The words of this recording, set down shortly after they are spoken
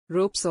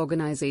Ropes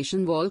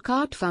Organization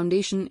Walcott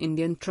Foundation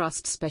Indian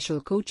Trust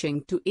Special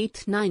Coaching to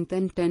 8th, 9th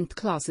and 10th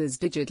classes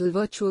Digital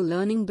Virtual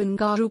Learning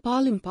Bangaru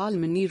Palim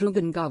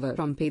Rugangavar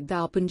from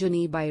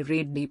Pedapunjani by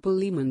Reddy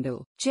Pulli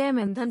Mandal.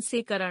 Chairman Dhan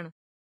Sekaran.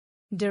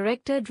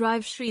 Director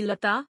Drive Sri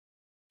Lata.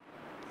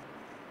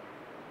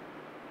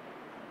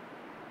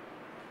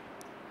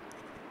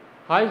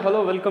 Hi,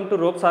 hello, welcome to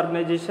Ropes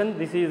Organization.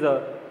 This is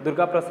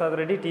Durga Prasad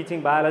Reddy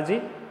teaching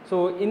biology.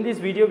 So in this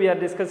video we are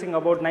discussing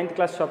about 9th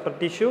class chapter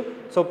tissue.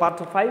 So part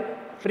 5.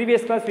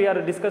 Previous class we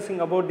are discussing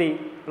about the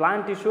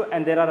plant tissue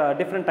and there are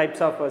different types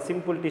of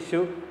simple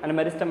tissue and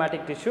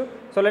meristematic tissue.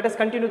 So let us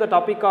continue the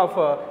topic of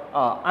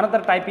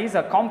another type is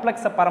a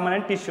complex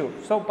permanent tissue.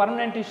 So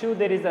permanent tissue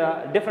there is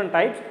different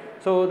types.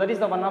 So that is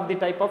the one of the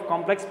type of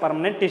complex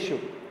permanent tissue.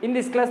 In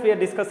this class we are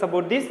discuss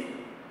about this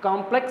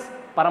complex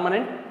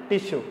permanent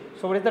tissue.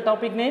 So what is the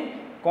topic name?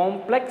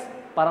 Complex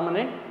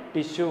permanent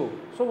tissue.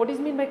 So what is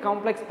mean by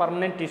complex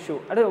permanent tissue?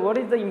 And what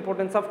is the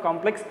importance of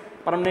complex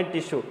permanent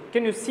tissue?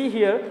 Can you see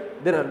here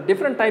there are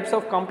different types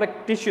of complex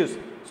tissues.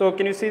 So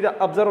can you see the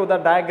observe the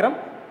diagram?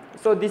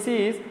 So this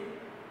is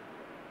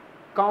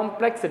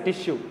complex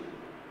tissue.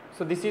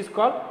 So this is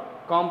called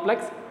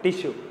complex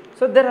tissue.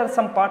 So there are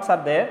some parts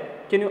are there.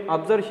 Can you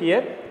observe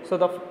here? So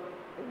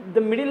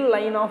the middle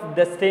line of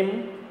the stem.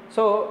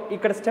 So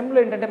ఇక్కడ స్టెమ్లో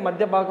ఏంటంటే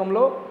మధ్య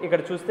భాగంలో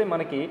ఇక్కడ చూస్తే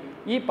మనకి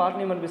ఈ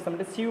పార్ట్ని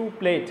ఏమనిపిస్తామంటే సివ్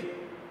plate,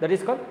 that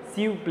is called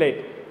సివ్ plate.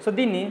 So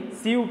దీన్ని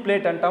సివ్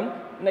ప్లేట్ అంటాం.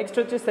 నెక్స్ట్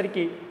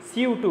వచ్చేసరికి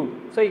సివ్ టూ.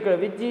 సో ఇక్కడ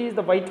which is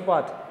the white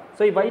part.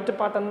 So ఈ వైట్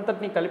పార్ట్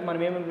అంతటిని కలిపి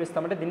మనం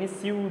ఏమనిపిస్తామంటే దీన్ని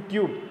సివ్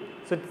ట్యూబ్.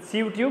 సో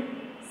సివ్ ట్యూబ్,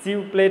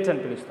 సివ్ ప్లేట్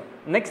అని పిలుస్తాం.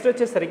 నెక్స్ట్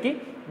వచ్చేసరికి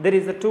there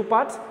is the two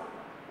parts,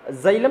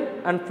 xylem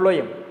and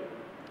phloem.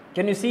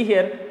 Can you see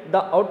here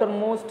the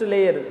outermost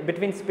layer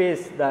between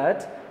space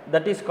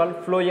that is called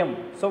phloem.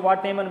 So what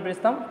name అని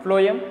పిలుస్తాం?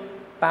 phloem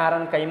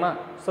parenchyma.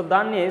 So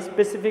దాన్ని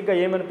స్పెసిఫిక్గా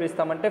ఏమని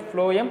పిలుస్తామంటే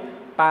phloem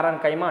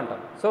parenchyma అంటాం.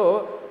 So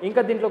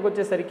ఇంకా దీంట్లోకి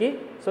వచ్చేసరికి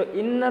సో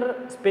ఇన్నర్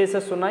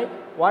స్పేసెస్ ఉన్నాయి,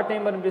 వాటి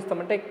ఏమని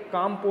పిలుస్తామంటే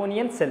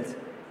కాంపోనియన్ సెల్స్,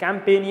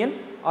 క్యాంపేనియన్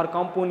ఆర్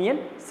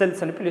కాంపోనియన్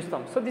సెల్స్ అని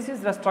పిలుస్తాం. So this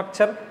is the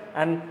structure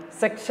and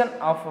section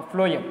of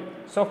phloem.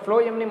 So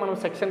phloemని మనం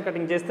సెక్షన్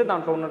కటింగ్ చేస్తే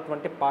దాంట్లో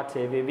ఉన్నటువంటి పార్ట్స్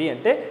ఏవేవి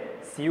అంటే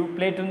సివ్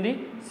ప్లేట్ ఉంది,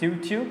 సివ్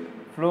tube,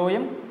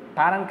 phloem,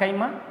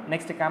 parenchyma,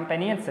 next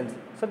campanian cells.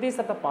 So these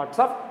are the parts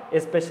of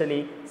especially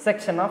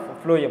section of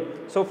phloem.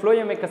 So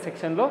phloem యొక్క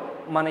section లో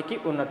మనకి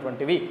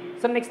ఉన్నటువంటివి.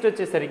 సో నెక్స్ట్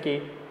వచ్చేసరికి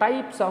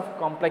types of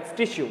complex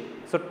tissue.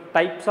 So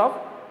types of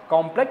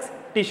complex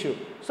tissue.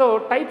 So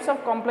types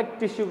of complex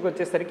టిష్యూకి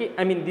వచ్చేసరికి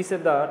this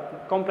is the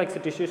complex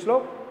టిష్యూస్లో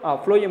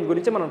phloem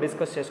గురించి మనం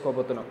discuss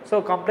చేసుకోబోతున్నాం. So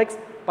complex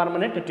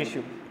permanent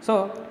tissue. So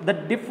the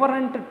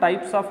different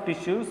types of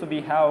tissues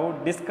we have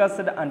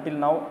discussed until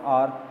now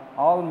are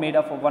all made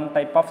of one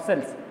type of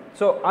cells.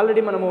 So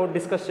already మనము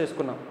discuss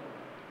చేసుకున్నాం.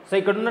 So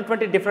ఇక్కడ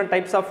ఉన్నటువంటి different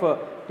types of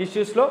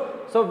టిష్యూస్లో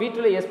so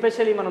వీటిలో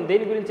especially మనం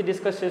దేని గురించి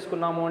discuss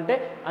చేసుకున్నాము అంటే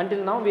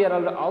until now we are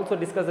also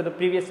discuss the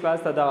previous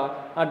class the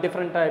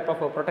different type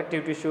of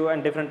protective tissue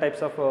and different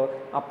types of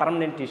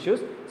permanent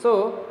tissues. So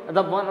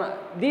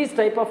these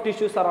type of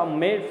tissues are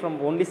made from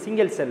only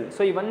single cell.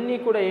 So ఇవన్నీ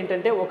కూడా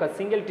ఏంటంటే ఒక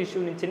single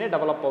tissue నుంచినే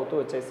develop అవుతూ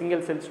వచ్చాయి,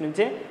 single cells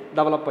నుంచే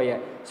develop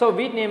అయ్యాయి. So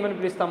వీటిని ఏమని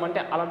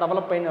పిలుస్తామంటే అలా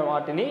డెవలప్ అయిన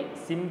వాటిని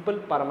సింపుల్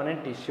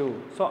పర్మనెంట్ టిష్యూ.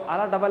 సో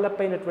అలా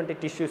డెవలప్ అయినటువంటి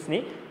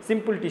టిష్యూస్ని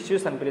సింపుల్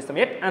టిష్యూస్ అని పిలుస్తాం.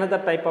 At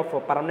another type of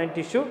permanent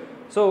tissue.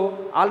 So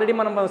already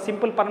మనం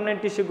సింపుల్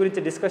పర్మనెంట్ టిష్యూ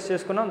గురించి డిస్కస్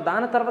చేసుకున్నాం.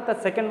 దాని తర్వాత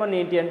సెకండ్ వన్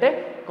ఏంటి అంటే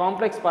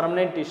complex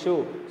permanent tissue.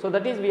 So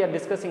that is we are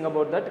discussing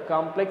about that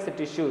complex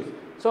tissues.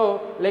 So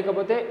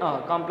లేకపోతే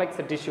complex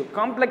tissue.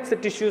 Complex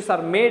tissues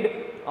are made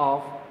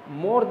of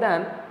more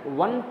than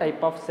one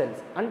type of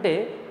cells. అంటే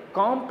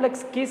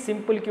కాంప్లెక్స్కి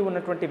సింపుల్కి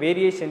ఉన్నటువంటి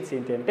variations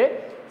ఏంటి అంటే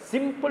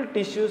సింపుల్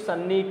టిష్యూస్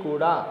అన్నీ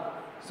కూడా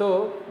so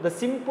the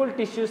simple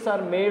tissues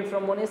are made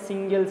from own a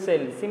single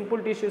cell.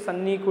 Simple tissues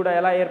అన్నీ కూడా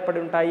ఎలా ఏర్పడి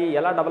ఉంటాయి,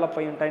 ఎలా డెవలప్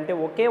అయి ఉంటాయి అంటే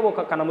ఒకే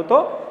ఒక కణముతో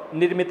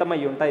నిర్మితమై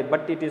ఉంటాయి.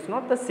 But it is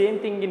not the same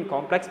thing in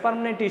complex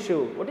permanent tissue.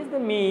 What is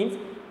the means?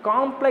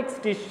 Complex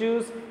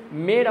tissues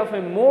made of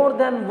A more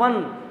than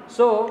one.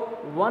 So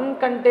one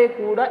కంటే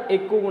కూడా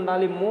ఎక్కువ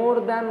ఉండాలి, మోర్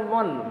దాన్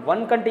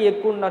వన్ కంటే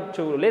ఎక్కువ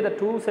ఉండొచ్చు, లేదా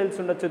 2 సెల్స్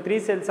ఉండొచ్చు, 3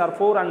 cells are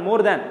 4 and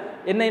more than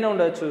ఎన్నైనా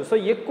ఉండొచ్చు. సో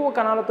ఎక్కువ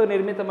కణాలతో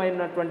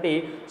నిర్మితమైనటువంటి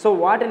సో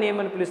వాటిని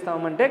ఏమని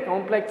పిలుస్తామంటే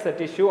కాంప్లెక్స్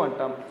టిష్యూ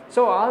అంటాం.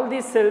 So all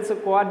these cells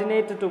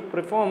coordinate to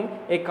perform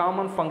a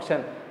common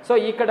function. So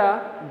ఇక్కడ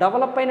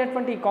డెవలప్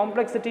అయినటువంటి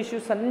కాంప్లెక్స్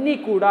టిష్యూస్ అన్నీ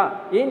కూడా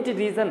ఏంటి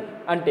రీజన్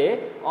అంటే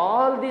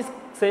all these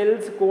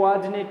cells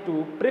coordinate to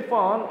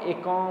perform a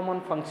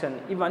common function.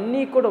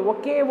 ఇవన్నీ కూడా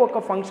ఒకే ఒక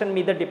ఫంక్షన్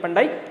మీద డిపెండ్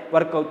అయి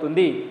వర్క్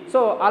అవుతుంది. సో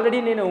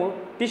ఆల్రెడీ నేను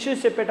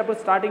టిష్యూస్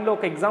చెప్పేటప్పుడు స్టార్టింగ్లో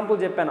ఒక ఎగ్జాంపుల్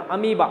చెప్పాను,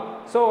 amoeba.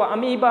 So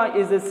amoeba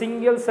is a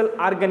single cell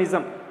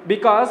organism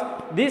because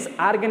this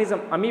organism,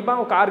 amoeba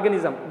ఒక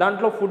ఆర్గానిజం,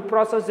 దాంట్లో ఫుడ్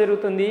ప్రాసెస్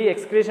జరుగుతుంది,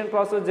 ఎక్స్క్రీషన్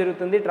ప్రాసెస్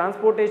జరుగుతుంది,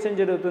 ట్రాన్స్పోర్టేషన్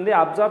జరుగుతుంది,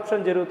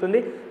 అబ్జార్ప్షన్ జరుగుతుంది,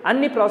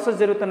 అన్ని ప్రాసెస్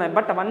జరుగుతున్నాయి.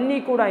 బట్ అవన్నీ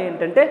కూడా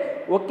ఏంటంటే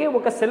ఒకే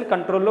ఒక సెల్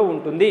కంట్రోల్లో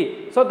ఉంటుంది.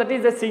 So that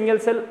is the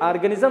single cell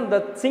organism. The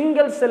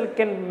single cell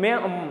can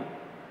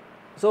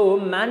so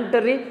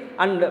mandatory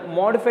and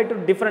modified to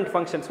different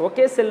functions,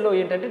 ఒకే సెల్లో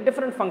ఏంటంటే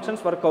డిఫరెంట్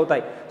ఫంక్షన్స్ వర్క్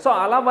అవుతాయి. సో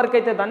అలా వర్క్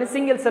అయితే దాన్ని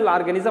సింగిల్ సెల్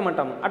ఆర్గానిజం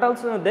అంటాము. At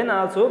also then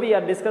also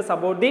we are discuss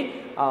about the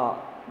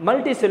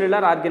multi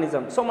cellular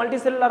organism. So multi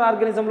cellular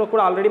ఆర్గానిజంలో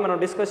కూడా already మనం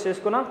discuss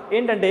చేసుకున్నాం.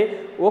 ఏంటంటే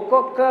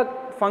ఒక్కొక్క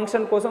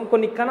ఫంక్షన్ కోసం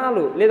కొన్ని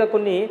కణాలు లేదా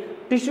కొన్ని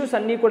టిష్యూస్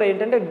అన్నీ కూడా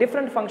ఏంటంటే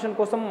డిఫరెంట్ ఫంక్షన్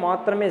కోసం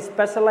మాత్రమే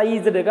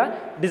స్పెషలైజ్డ్గా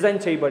డిజైన్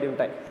చేయబడి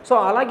ఉంటాయి. సో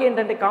అలాగే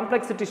ఏంటంటే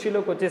కాంప్లెక్స్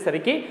టిష్యూలోకి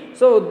వచ్చేసరికి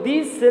so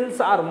these cells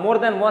are more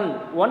than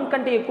one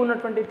కంటే ఎక్కువ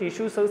ఉన్నటువంటి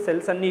టిష్యూస్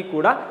సెల్స్ అన్నీ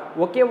కూడా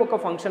ఒకే ఒక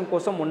ఫంక్షన్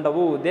కోసం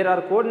ఉండవు. There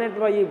are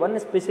coordinated by one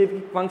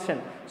specific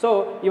function. So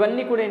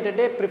ఇవన్నీ కూడా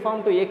ఏంటంటే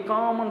ప్రిఫార్మ్ టు ఏ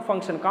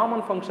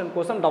కామన్ ఫంక్షన్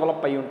కోసం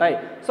డెవలప్ అయి ఉంటాయి.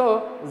 So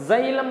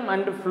xylem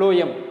and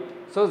phloem.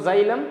 So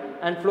xylem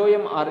and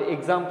phloem are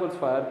examples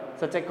for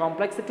such a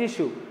complex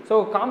tissue. So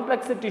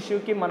complex tissue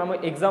ki manamu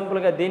example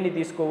ga deni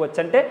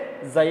teesukovachante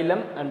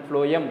xylem and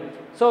phloem.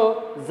 So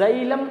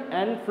xylem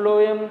and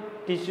phloem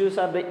tissues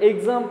are the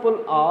example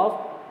of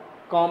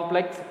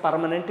complex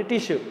permanent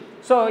tissue.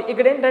 So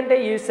ఇక్కడ ఏంటంటే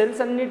ఈ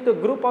cells అన్నిటితో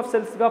group of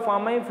సెల్స్గా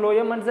form అయ్యి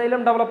phloem and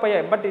xylem develop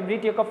అయ్యాయి. But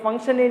వీటి యొక్క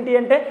function ఏంటి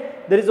అంటే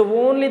there is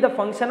only the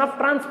function of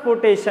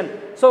transportation.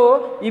 So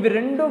ఇవి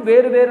రెండు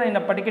వేరు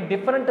అయినప్పటికీ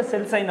డిఫరెంట్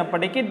సెల్స్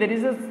అయినప్పటికీ there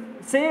is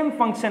same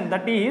function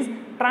that is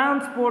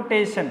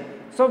transportation.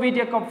 So వీటి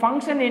యొక్క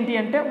ఫంక్షన్ ఏంటి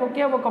అంటే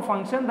ఒకే ఒక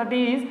ఫంక్షన్ దట్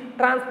ఈజ్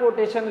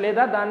ట్రాన్స్పోర్టేషన్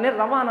లేదా దాన్నే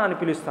రవాణా అని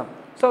పిలుస్తాం.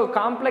 So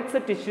complex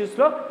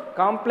టిష్యూస్లో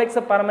complex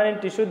permanent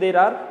tissue there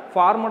are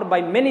formed by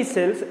many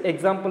cells.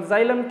 Example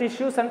xylem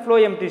tissues and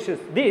phloem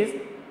tissues. These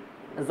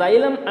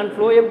xylem and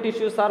phloem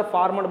tissues are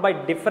formed by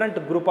different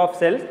group of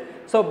cells.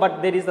 So but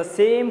there is the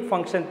same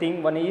function thing,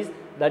 one is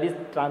that is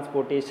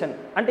transportation.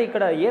 అంటే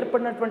ఇక్కడ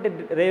ఏర్పడినటువంటి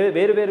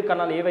వేరు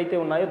కణాలు ఏవైతే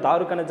ఉన్నాయో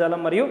దారు కణజాలం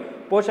మరియు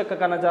పోషక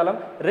కణజాలం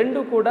రెండు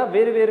కూడా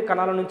వేరు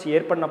కణాల నుంచి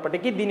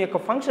ఏర్పడినప్పటికీ దీని యొక్క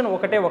ఫంక్షన్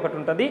ఒకటి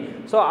ఉంటుంది.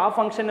 సో ఆ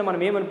ఫంక్షన్ని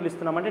మనం ఏమని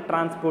పిలుస్తున్నాం అంటే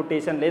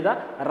ట్రాన్స్పోర్టేషన్ లేదా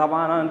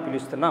రవాణా అని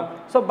పిలుస్తున్నాం.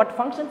 సో బట్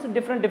ఫంక్షన్స్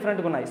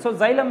డిఫరెంట్గా ఉన్నాయి. సో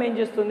జైలం ఏం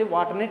చేస్తుంది,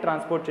 వాటర్ని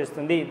ట్రాన్స్పోర్ట్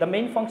చేస్తుంది. The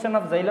main function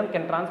of xylem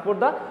can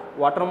transport the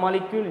water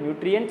molecule,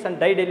 nutrients and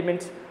died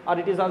elements, or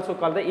it is also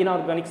called the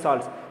inorganic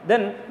salts.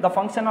 Then the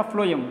function of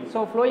phloem.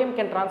 So phloem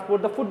can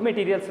transport the food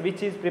materials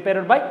which is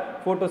prepared by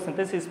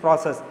photosynthesis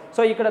process.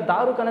 So ఇక్కడ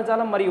దారు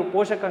కణజాలం మరియు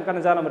పోషక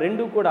కణజాలం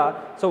రెండు కూడా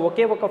so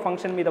ఒకే ఒక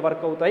function మీద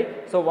వర్క్ అవుతాయి.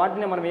 సో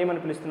వాటిని మనం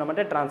ఏమని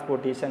పిలుస్తున్నామంటే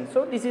transportation.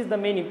 So this is the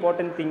main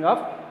important thing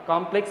of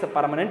complex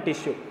permanent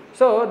tissue.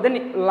 So then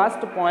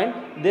last point,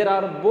 there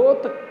are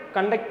both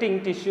conducting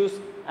tissues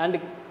and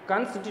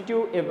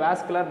constitute a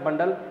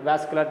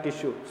vascular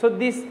tissue. So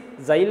these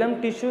xylem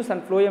tissues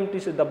and phloem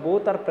tissues, the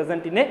both are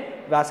present in a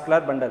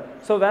vascular bundle.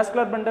 So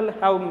vascular bundle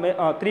have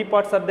three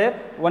parts are there.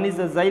 One is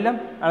the xylem,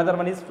 another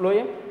one is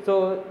phloem. So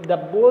the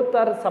both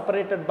are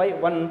separated by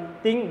one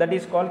thing that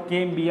is called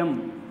cambium.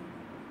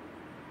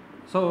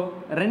 So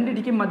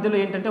రెండిటికి మధ్యలో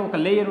ఏంటంటే ఒక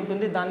layer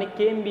ఉంటుంది, దాన్ని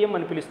cambium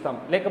అని పిలుస్తాం,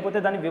 లేకపోతే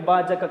దాన్ని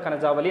విభాజక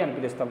కణజావళి అని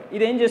పిలుస్తాం.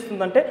 ఇది ఏం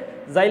చేస్తుందంటే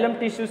జైలం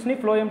టిష్యూస్ని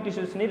ఫ్లోయం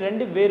టిష్యూస్ని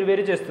రెండు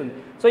వేరు చేస్తుంది.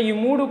 సో ఈ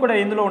మూడు కూడా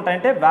ఎందులో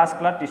ఉంటాయంటే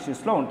వాస్కులర్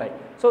టిష్యూస్లో ఉంటాయి.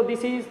 So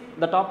this is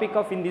the topic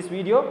of in this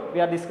video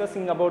we're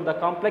discussing about the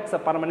complex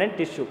permanent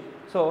tissue.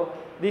 So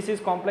this is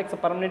complex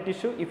permanent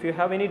tissue. If you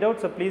have any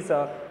doubts, please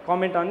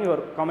comment on your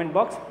comment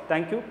box.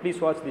 Thank you. Please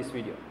watch this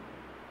video.